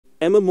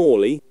Emma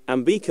Morley,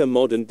 Ambika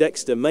Mod and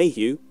Dexter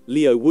Mayhew,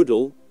 Leo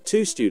Woodall,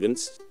 two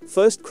students,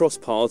 first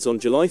crossed paths on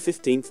July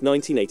 15,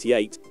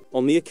 1988,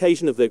 on the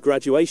occasion of their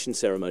graduation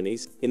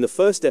ceremonies, in the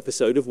first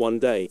episode of One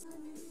Day.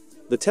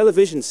 The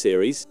television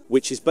series,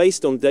 which is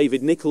based on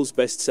David Nichols'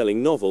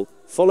 best-selling novel,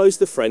 follows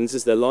the friends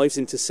as their lives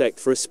intersect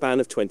for a span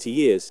of 20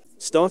 years,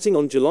 starting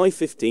on July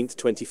 15,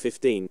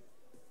 2015.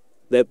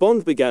 Their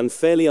bond began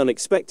fairly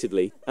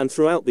unexpectedly, and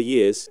throughout the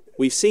years,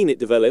 we've seen it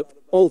develop,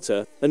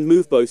 alter, and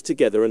move both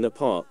together and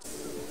apart.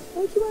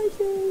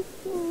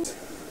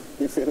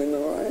 You feeling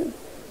alright?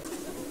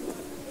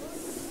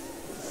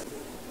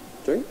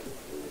 Drink?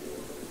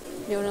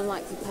 You want to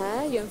like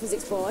prepare? You and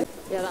Physics Boy?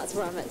 Yeah, that's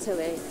where I met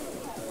Tilly.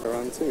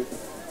 Around 2.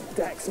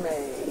 Dex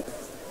me.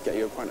 Get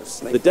you a pint of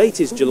snake. The date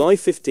is July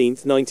 15,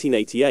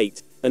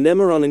 1988, and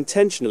Emma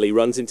unintentionally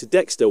runs into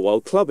Dexter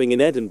while clubbing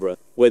in Edinburgh,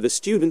 where the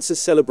students are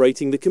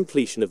celebrating the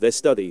completion of their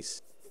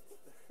studies.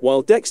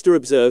 While Dexter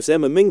observes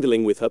Emma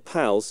mingling with her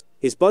pals,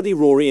 his buddy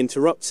Rory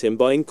interrupts him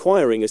by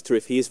inquiring as to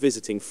if he is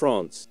visiting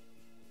France.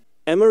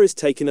 Emma is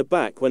taken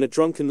aback when a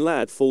drunken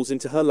lad falls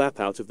into her lap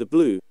out of the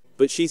blue,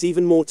 but she's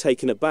even more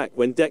taken aback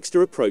when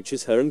Dexter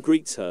approaches her and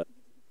greets her.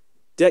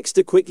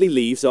 Dexter quickly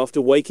leaves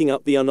after waking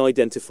up the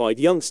unidentified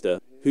youngster,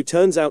 who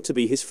turns out to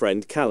be his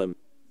friend Callum.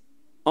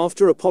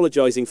 After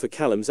apologizing for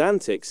Callum's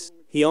antics,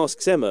 he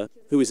asks Emma,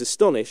 who is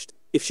astonished,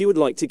 if she would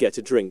like to get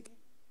a drink.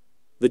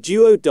 The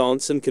duo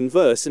dance and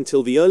converse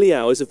until the early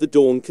hours of the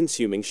dawn,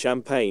 consuming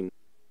champagne.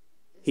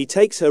 He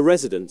takes her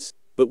residence,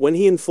 but when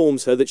he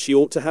informs her that she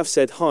ought to have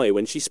said hi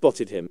when she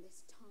spotted him,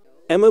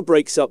 Emma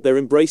breaks up their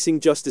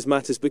embracing just as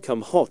matters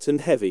become hot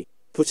and heavy,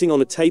 putting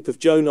on a tape of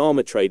Joan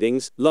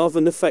Armatrading's Love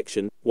and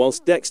Affection,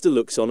 whilst Dexter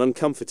looks on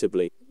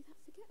uncomfortably.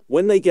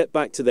 When they get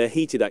back to their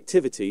heated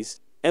activities,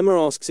 Emma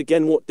asks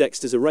again what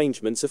Dexter's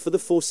arrangements are for the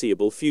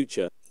foreseeable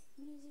future.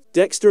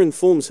 Dexter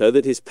informs her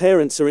that his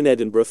parents are in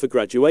Edinburgh for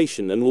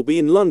graduation and will be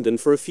in London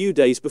for a few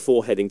days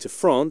before heading to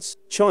France,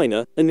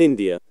 China, and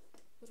India.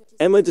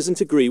 Emma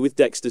doesn't agree with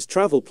Dexter's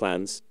travel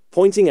plans,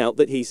 pointing out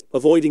that he's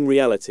avoiding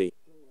reality.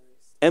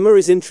 Emma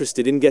is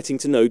interested in getting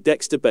to know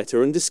Dexter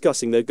better and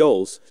discussing their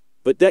goals,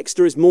 but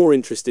Dexter is more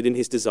interested in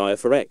his desire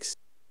for X.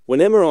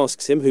 When Emma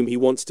asks him whom he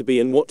wants to be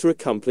and what to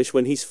accomplish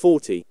when he's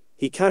 40,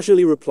 he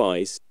casually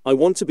replies, "I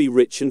want to be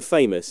rich and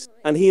famous,"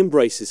 and he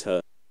embraces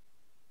her.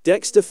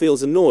 Dexter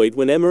feels annoyed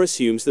when Emma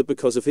assumes that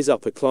because of his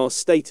upper-class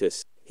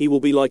status, he will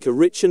be like a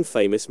rich and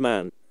famous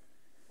man.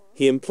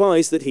 He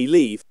implies that he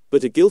leave,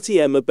 but a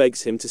guilty Emma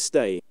begs him to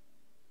stay.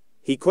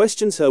 He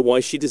questions her why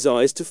she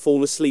desires to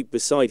fall asleep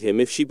beside him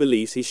if she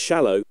believes he's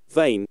shallow,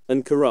 vain,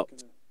 and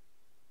corrupt.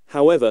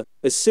 However,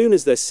 as soon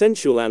as their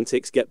sensual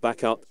antics get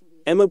back up,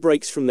 Emma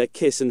breaks from their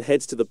kiss and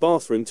heads to the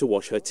bathroom to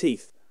wash her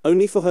teeth,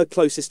 only for her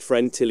closest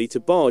friend Tilly to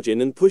barge in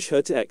and push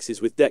her to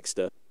X's with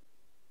Dexter.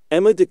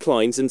 Emma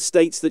declines and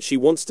states that she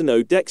wants to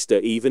know Dexter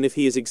even if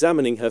he is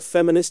examining her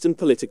feminist and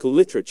political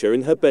literature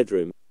in her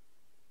bedroom.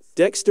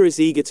 Dexter is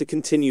eager to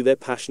continue their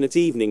passionate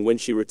evening when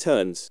she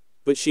returns,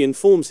 but she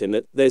informs him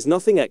that there's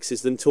nothing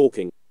X's than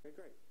talking.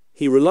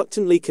 He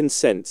reluctantly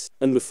consents,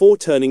 and before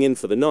turning in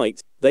for the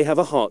night, they have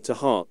a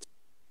heart-to-heart.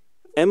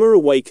 Emma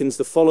awakens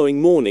the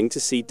following morning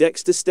to see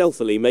Dexter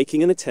stealthily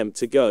making an attempt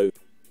to go.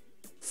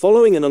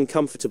 Following an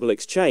uncomfortable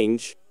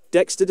exchange,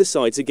 Dexter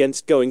decides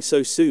against going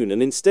so soon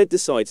and instead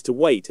decides to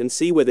wait and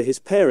see whether his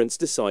parents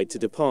decide to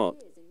depart.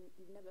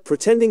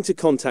 Pretending to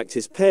contact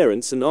his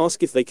parents and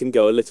ask if they can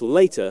go a little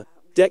later,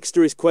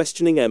 Dexter is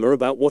questioning Emma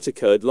about what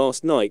occurred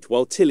last night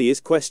while Tilly is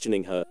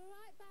questioning her.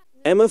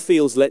 Emma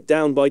feels let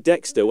down by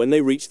Dexter when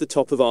they reach the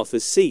top of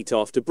Arthur's seat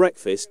after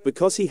breakfast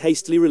because he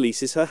hastily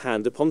releases her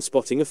hand upon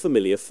spotting a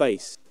familiar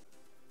face.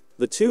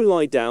 The two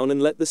lie down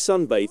and let the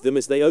sun bathe them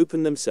as they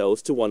open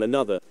themselves to one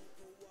another.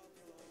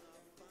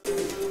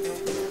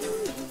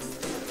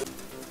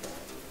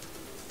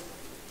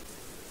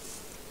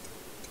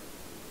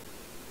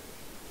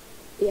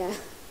 Yeah.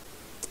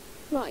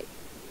 Right.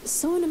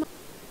 So my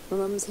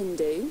mum's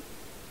Hindu.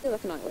 I feel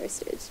like a night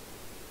roasted.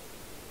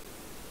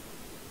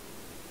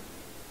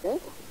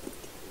 Good?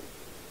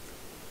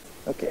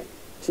 Okay.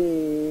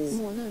 Cheese.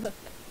 Oh, no.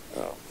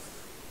 Oh.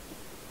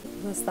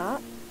 What's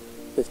that?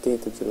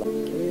 15th of July.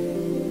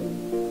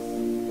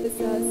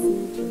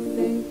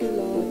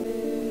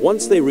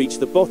 Once they reach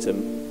the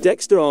bottom,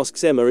 Dexter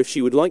asks Emma if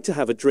she would like to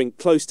have a drink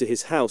close to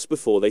his house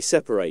before they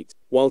separate.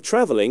 While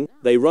traveling,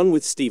 they run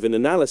with Stephen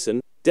and Allison,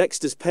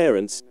 Dexter's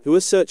parents, who are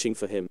searching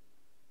for him.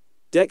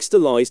 Dexter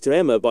lies to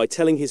Emma by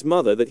telling his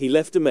mother that he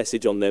left a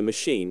message on their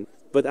machine,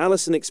 but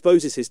Allison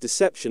exposes his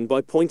deception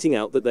by pointing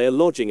out that they are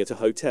lodging at a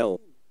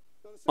hotel.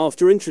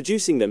 After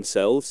introducing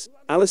themselves,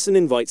 Allison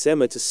invites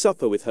Emma to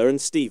supper with her and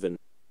Stephen.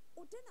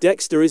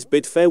 Dexter is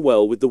bid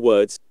farewell with the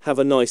words, "Have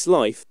a nice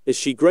life," as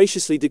she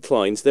graciously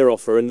declines their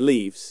offer and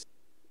leaves.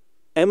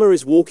 Emma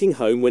is walking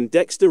home when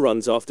Dexter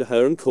runs after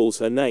her and calls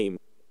her name.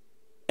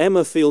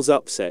 Emma feels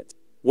upset.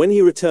 When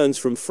he returns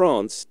from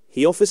France,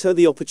 he offers her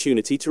the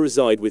opportunity to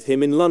reside with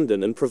him in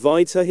London and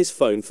provides her his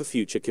phone for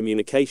future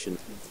communication.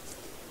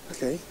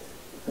 Okay.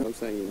 I'm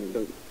saying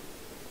you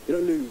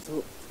don't lose.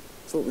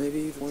 Thought maybe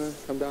you'd want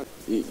to come down.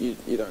 You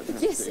don't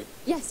have Yes, to.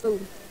 yes. Oh.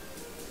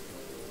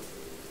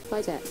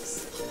 Bye,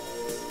 Dex.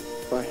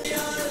 Bye.